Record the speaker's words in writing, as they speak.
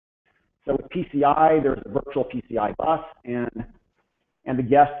So with PCI, there's a virtual PCI bus, and the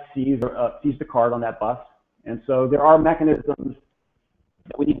guest sees the card on that bus. And so there are mechanisms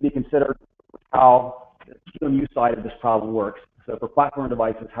that we need to be considered how the QEMU side of this problem works. So for platform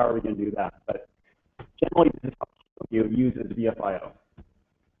devices, how are we going to do that? But generally, this is how QEMU uses VFIO.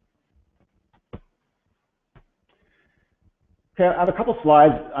 Okay, I have a couple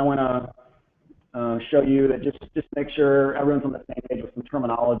slides I want to show you that just make sure everyone's on the same page with some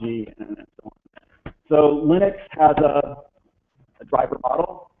terminology and so on. So Linux has a driver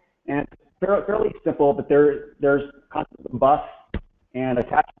model, and it's fairly simple, but there's concept of bus, and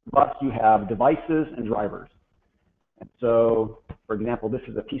attached to the bus you have devices and drivers. And so, for example, this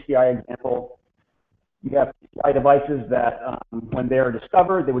is a PCI example. You have PCI devices that, when they're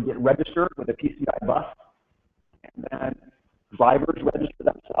discovered, they would get registered with a PCI bus, and then drivers register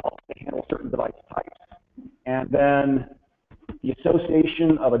themselves to handle certain device types. And then the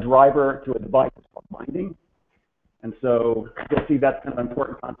association of a driver to a device is called binding. And so you'll see that's kind of an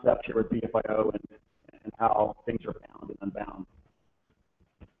important concept here with VFIO and how things are bound and unbound.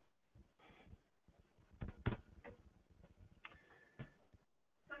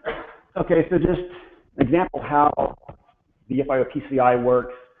 Okay, so just an example how VFIO PCI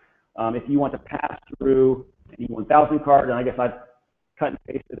works. If you want to pass through an E1000 card, and I guess I've cut and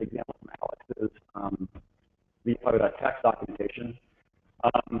pasted the example from Alex's VFIO.txt documentation.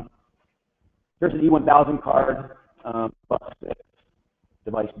 Here's an E1000 card, bus 6,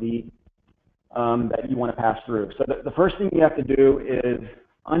 device D, that you want to pass through. So the first thing you have to do is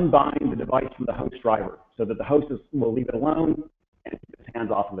unbind the device from the host driver so that the host will leave it alone and keep its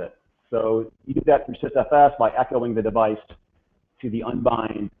hands off of it. So you do that through sysfs by echoing the device to the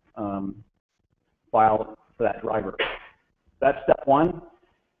unbind file for that driver. That's step one.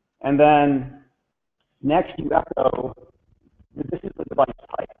 And then next you echo, this is the device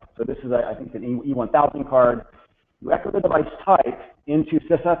type. So this is, I think, an E1000 card. You echo the device type into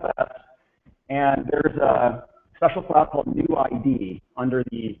sysfs, and there's a special file called new ID under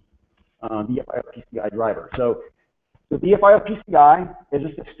the VFIO PCI driver. So the VFIO PCI is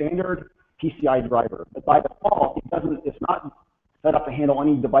just a standard PCI driver, but by default, it's not set up to handle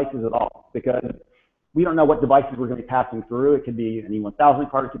any devices at all, because we don't know what devices we're going to be passing through. It could be an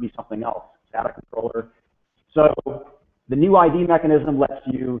E1000 card, it could be something else, SATA controller. So the new ID mechanism lets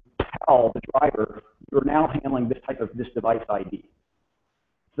you tell the driver you're now handling this device ID.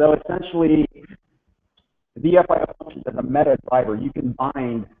 So essentially, the VFIO functions as a meta driver. You can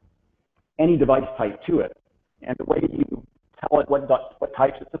bind any device type to it, and the way you tell it what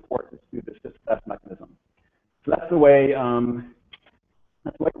types it supports is through the sysfs mechanism. So that's the way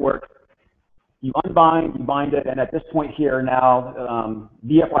it works. You unbind, you bind it, and at this point here now,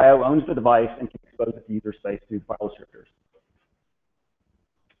 VFIO owns the device and can expose it to user space through file descriptors.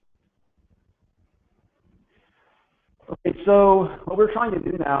 Okay, so what we're trying to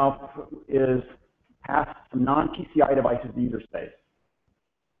do now is pass some non-PCI devices to user space.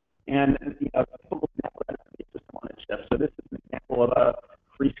 And a typical example of that is a system on a chip. So this is an example of a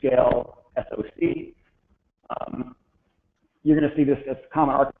Freescale SoC. You're going to see this as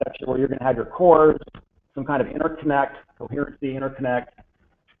common architecture where you're going to have your cores, some kind of interconnect, coherency interconnect,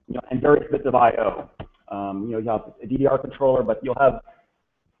 and various bits of I/O. You have a DDR controller, but you'll have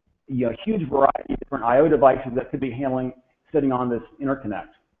a huge variety of different I/O devices that could be sitting on this interconnect.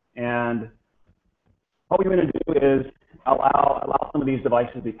 And what we want to do is allow some of these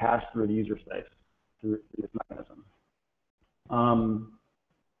devices to be passed through the user space through this mechanism.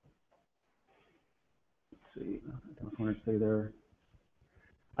 Let's see, I don't want to stay there.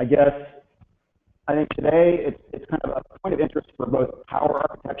 I think today it's kind of a point of interest for both power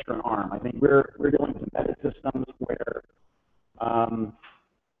architecture and ARM. I think we're dealing with embedded systems where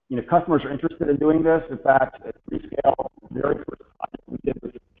customers are interested in doing this. In fact, at Freescale, the very first project we did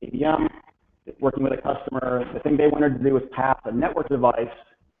with KVM, working with a customer, the thing they wanted to do was pass a network device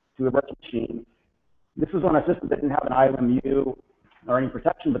to a virtual machine. This was on a system that didn't have an IMU or any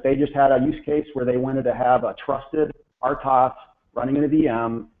protection, but they just had a use case where they wanted to have a trusted RTOS running in a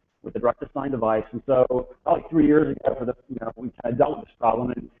VM with a direct assigned device. And so probably 3 years ago, we kind of dealt with this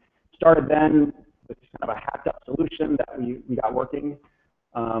problem and started then with kind of a hacked up solution that we got working.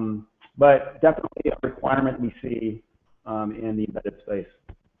 But definitely a requirement we see in the embedded space.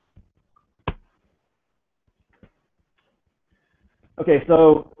 Okay,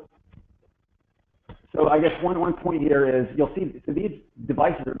 so I guess one point here is you'll see these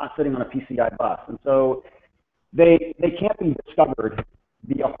devices are not sitting on a PCI bus, and so they can't be discovered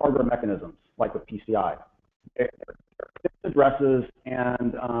via hardware mechanisms like with PCI. They're fixed addresses,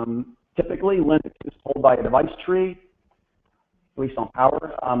 and typically Linux is told by a device tree, at least on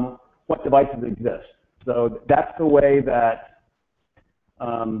power, what devices exist. So that's the way that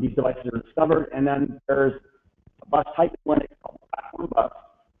these devices are discovered. And then there's a bus type in Linux called platform bus,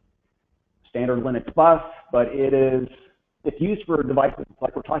 standard Linux bus, but it's used for devices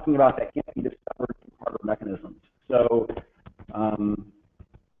like we're talking about that can't be discovered through hardware mechanisms. So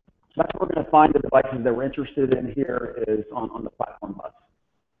that's where we're going to find the devices that we're interested in here is on the platform bus.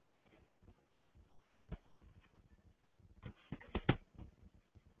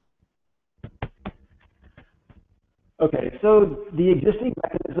 Okay, so the existing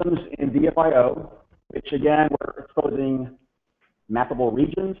mechanisms in VFIO, which again, we're exposing mappable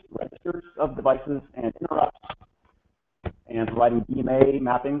regions, registers of devices, and interrupts, and providing DMA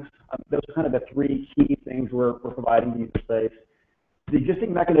mappings. Those are kind of the three key things we're providing to user space. The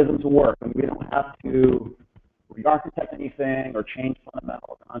existing mechanisms work, and we don't have to re-architect anything or change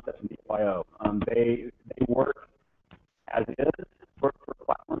fundamental concepts in VFIO. They work as is for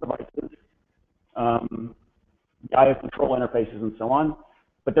platform devices, the IO control interfaces, and so on.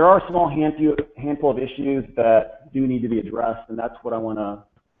 But there are a small handful of issues that do need to be addressed, and that's what I want to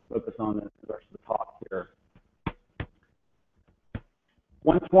focus on in the rest of the talk here.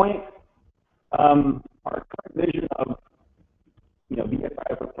 One point, our current vision of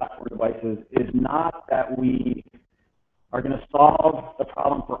VFIO for platform devices is not that we are going to solve the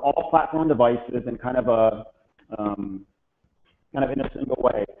problem for all platform devices in kind of in a single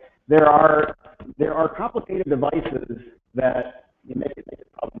way. There are complicated devices that make it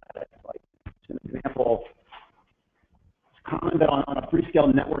problematic. Like, as an example, it's common that on a free-scale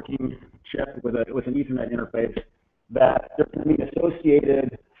networking chip with an Ethernet interface, that there's going to be an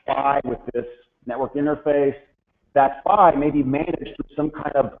associated PHY with this network interface. That PHY may be managed through some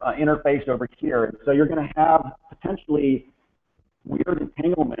kind of interface over here. And so you're going to have potentially weird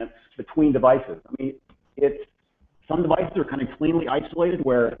entanglements between devices. I mean, some devices are kind of cleanly isolated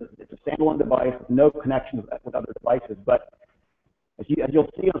where it's a standalone device with no connection with other devices. But as you'll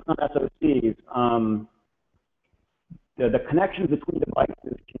see on some SoCs, the connections between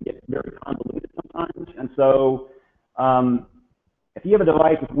devices can get very convoluted sometimes. And so if you have a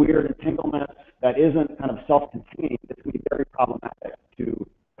device with weird entanglements that isn't kind of self-contained, it's going to be very problematic to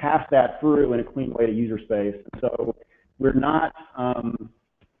pass that through in a clean way to user space. And so we're not,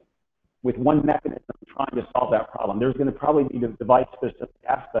 with one mechanism, trying to solve that problem. There's going to probably be device-specific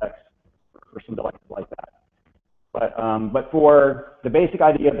aspects for some devices like that. But for the basic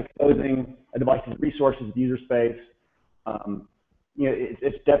idea of exposing a device's resources to user space,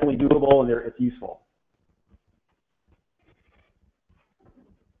 it's definitely doable and it's useful.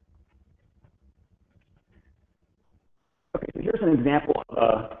 Okay, so here's an example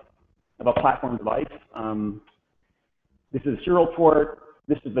of a platform device. This is a serial port.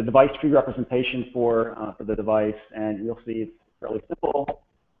 This is the device tree representation for the device, and you'll see it's fairly simple.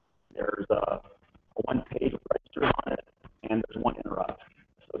 There's a one page with registers on it, and there's one interrupt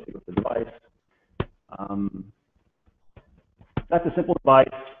associated with the device. That's a simple device,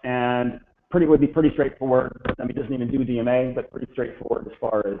 and would be pretty straightforward. I mean, it doesn't even do DMA, but pretty straightforward as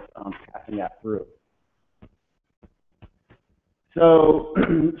far as passing that through. So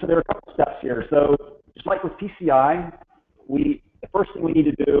there are a couple steps here. So just like with PCI, the first thing we need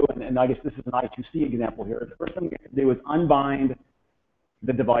to do, and I guess this is an I2C example here, the first thing we have to do is unbind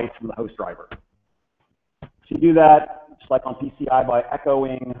the device from the host driver. So you do that just like on PCI by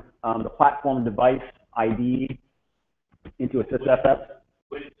echoing the platform device ID into a sysfs.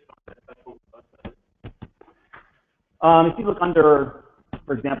 If you look under,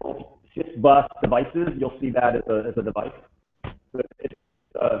 for example, sysbus devices, you'll see that as a device. So it's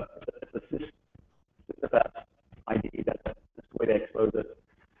a sysfs ID. That's the way they expose it.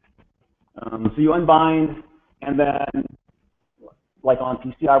 So you unbind, and then, like on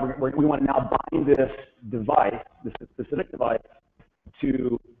PCI, we want to now bind this device, this specific device,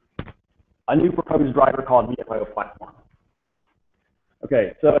 to a new proposed driver called VFIO platform.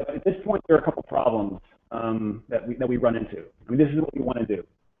 Okay, so at this point, there are a couple problems that we run into. I mean, this is what we want to do.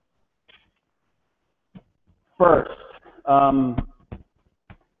 First,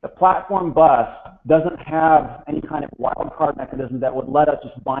 the platform bus doesn't have any kind of wildcard mechanism that would let us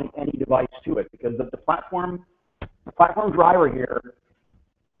just bind any device to it, because the platform driver here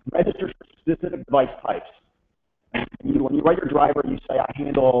registers for specific device types. And when you write your driver, you say, I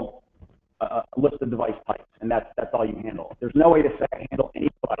handle a list of device types, and that's all you handle. There's no way to say I handle any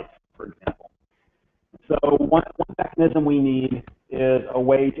device, for example. So one mechanism we need is a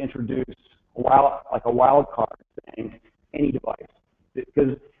way to introduce a wildcard saying any device.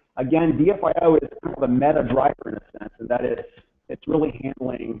 Because again, VFIO is kind of a meta driver in a sense, in that it's really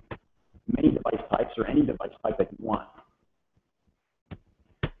handling many device types or any device type that you want.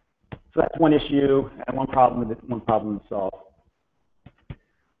 So that's one issue and one problem to solve.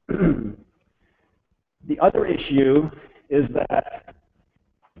 The other issue is that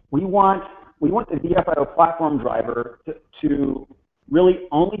we want the VFIO platform driver to really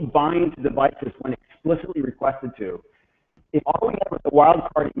only bind to devices when explicitly requested to. If all we have is a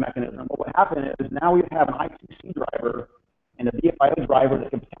wildcarding mechanism, what would happen is now we would have an I2C driver and a VFIO driver that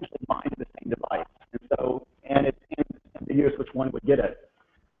could potentially bind to the same device. And it's ambiguous which one would get it.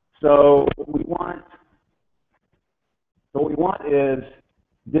 So what we want is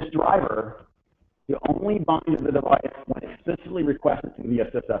this driver to only bind to the device when explicitly requested to via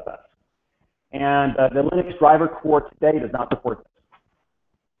sysfs. And the Linux driver core today does not support this.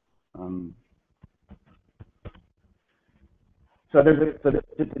 So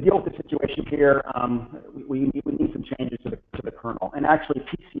to deal with the situation here, we need some changes to the kernel. And actually,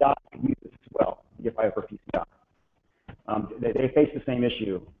 PCI can use this as well, VFIO for PCI. They face the same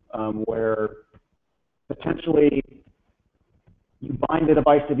issue, where potentially you bind the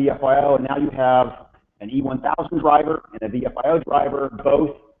device to VFIO, and now you have an E1000 driver and a VFIO driver,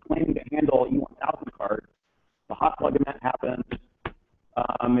 both claiming to handle E1000 cards. The hot plug event happens.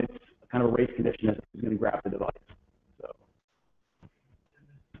 It's kind of a race condition as it's going to grab the device.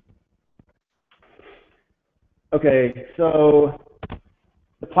 Okay, so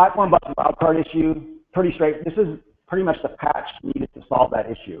the platform bus wildcard issue, pretty straight. This is pretty much the patch needed to solve that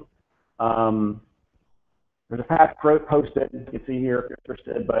issue. There's a patch posted, you can see here if you're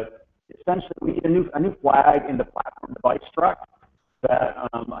interested, but essentially we need a new flag in the platform device struct that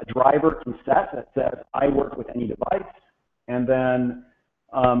a driver can set that says, I work with any device, and then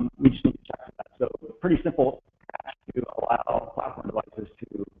we just need to check for that. So pretty simple patch to allow platform devices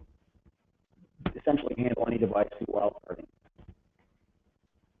to essentially handle any device through wildcarding.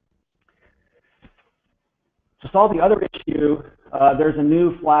 To solve the other issue, there's a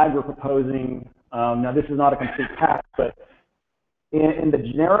new flag we're proposing. Now, this is not a complete patch, but in the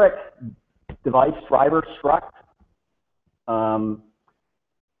generic device driver struct,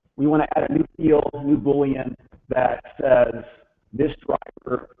 we want to add a new field, new Boolean that says this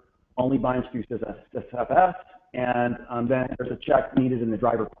driver only binds through sysfs, and then there's a check needed in the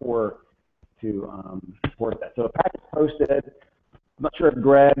driver core to support that. So a patch is posted. I'm not sure if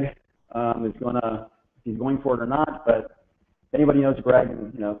Greg is if he's going for it or not, but if anybody knows Greg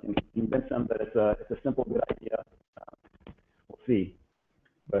and can convince him that it's a simple, good idea, we'll see.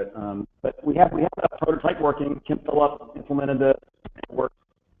 But we have a prototype working. Kim Phillip implemented this, and it works.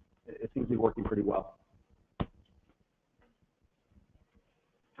 It seems to be working pretty well.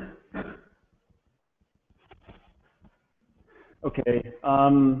 Okay.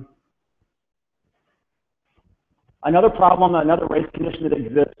 Another problem, another race condition that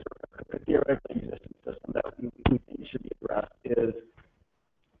exists, or could theoretically exist in the system that we think should be addressed is,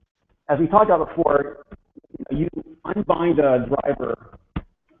 as we talked about before, you unbind a driver,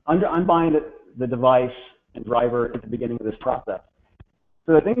 unbind the device and driver at the beginning of this process.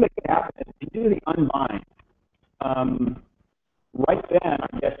 So the thing that can happen is if you do the unbind, right then,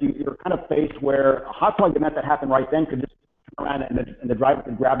 I guess you're kind of faced where a hot plug event that happened right then could just turn around and the driver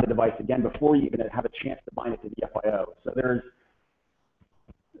could grab the device again before you even have a chance to bind it to the VFIO. So there's,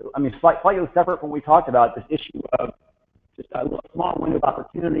 slightly separate from what we talked about, this issue of just a small window of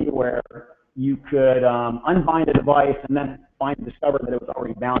opportunity where you could unbind a device and then discover that it was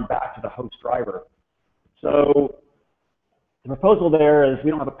already bound back to the host driver. So the proposal there is,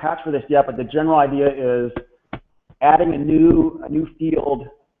 we don't have a patch for this yet, but the general idea is adding a new field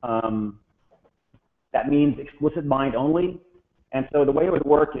that means explicit bind only. And so the way it would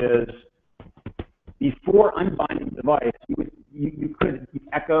work is, before unbinding the device, you could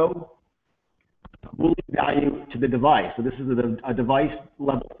echo a Boolean value to the device. So this is a device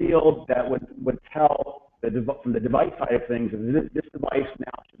level field that would tell from the device side of things, this device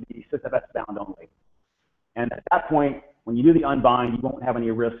now should be sysfs bound only. And at that point, when you do the unbind, you won't have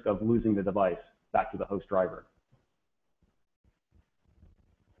any risk of losing the device back to the host driver.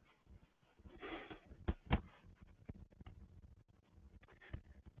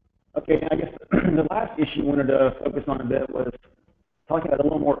 Okay, and I guess the last issue I wanted to focus on a bit was talking about a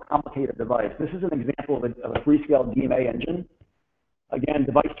little more complicated device. This is an example of a Freescale DMA engine. Again,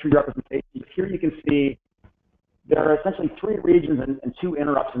 device tree representation. Here you can see there are essentially 3 regions and 2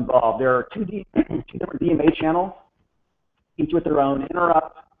 interrupts involved. There are two different DMA channels, each with their own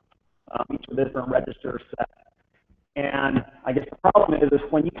interrupt, each with a different register set. And I guess the problem is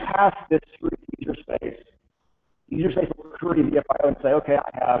when you pass this through user space will query the VFIO and say, okay,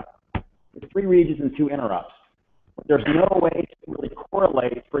 I have 3 regions and 2 interrupts. There's no way to really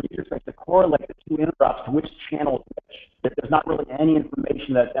correlate, for a user space to correlate the two interrupts to which channel is which. There's not really any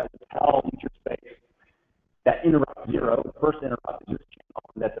information that would tell user space that interrupt 0, the first interrupt is this channel,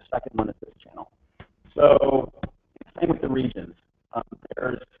 and that the second one is this channel. So same with the regions.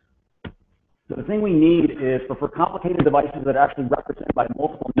 So the thing we need is, for complicated devices that are actually represented by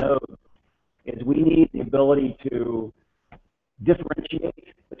multiple nodes, is we need the ability to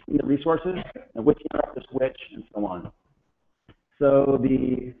differentiate between the resources and which interrupt is which, and so on. So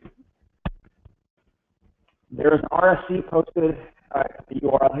there's an RSC posted at the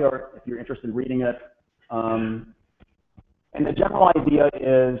URL here if you're interested in reading it. And the general idea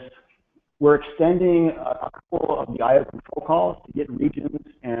is we're extending a couple of the IO control calls to get regions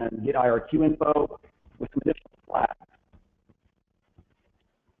and get IRQ info with some additional flags.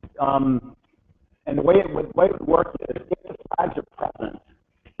 And the way it would work is, if the flags are present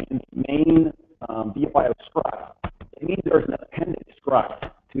in the main VFIO struct, it means there's an appended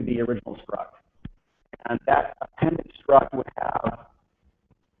struct to the original struct. And that appended struct would have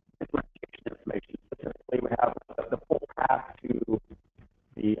differentiation information. Specifically, would have the full path to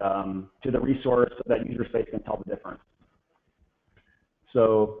the resource, so that user space can tell the difference.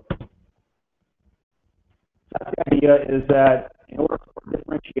 So that's the idea, is that in order for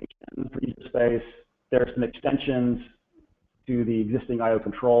differentiation for user space, there are some extensions to the existing IO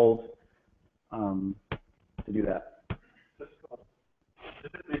controls to do that.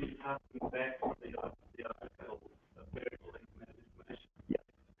 Yeah.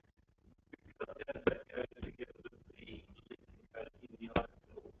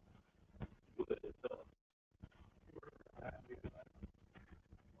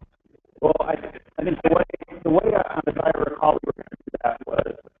 Well, I think the way as I recall, we were going to do that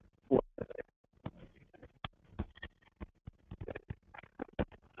was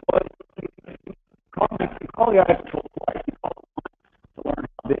call the IO control twice. You call it once to learn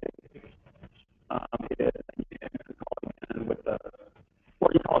how big it is, and you can call it again with the, or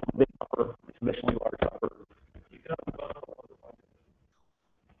you call it a big buffer, a sufficiently large buffer. You don't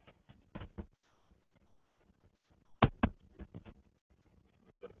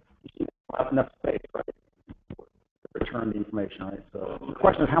have enough space, right, to return the information, right? So the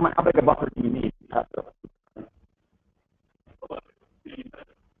question is, how big a buffer do you need? So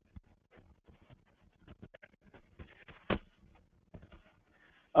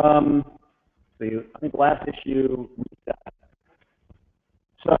I think last issue reset.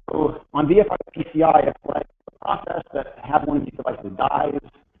 So on VFIO PCI, if like a process that has one of these devices dies, is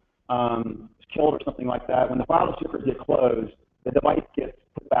killed or something like that, when the file descriptors get closed, the device gets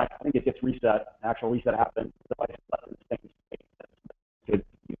put back. I think it gets reset. Actual reset happens. The device is left in the same state.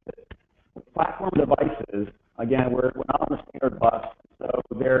 With platform devices, again, we're not on a standard bus, so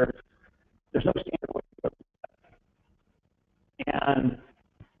there's no standard way to go through that. And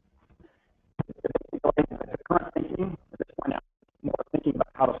the current thinking at this point now, more thinking about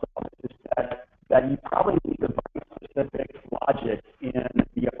how to solve it, is that you probably need device-specific logic in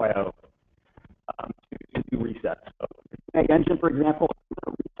VFIO to do resets. So the engine, for example, if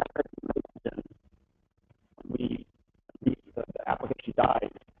we reset the engine when the application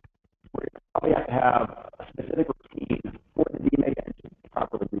dies, we're going to probably have to have a specific routine for the DMA engine to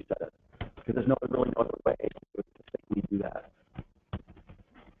properly reset it, because there's really no other way to safely do that.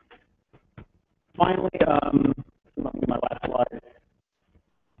 Finally, my last slide.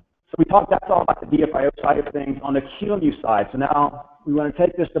 So we talked, that's all about the VFIO side of things. On the QEMU side, so now we want to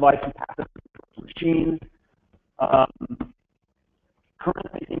take this device and pass it to the machine.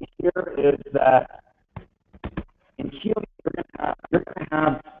 Current thinking here is that in QEMU, you're going to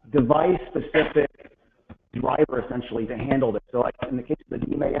have device-specific driver, essentially, to handle this. So like in the case of the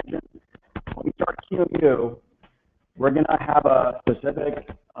DMA engine, when we start QEMU, we're going to have a specific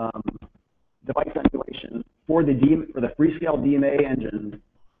device emulation for the free-scale DMA engine,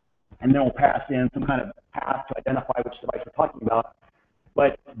 and then we'll pass in some kind of path to identify which device we're talking about.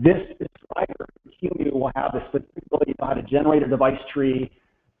 But this driver, QEMU, will have the specific ability to know how to generate a device tree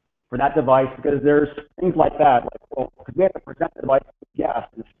for that device, because there's things like that, like, well, because we have to present the device to the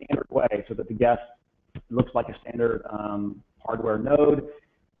guest in a standard way so that the guest looks like a standard hardware node.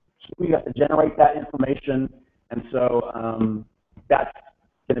 QEMU has to generate that information, and so that's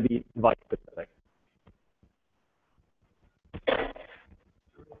going to be device specific.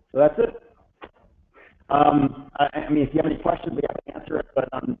 So that's it. I mean, if you have any questions, we have to answer it, but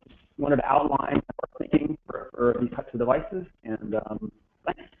just wanted to outline our thinking for these types of devices, and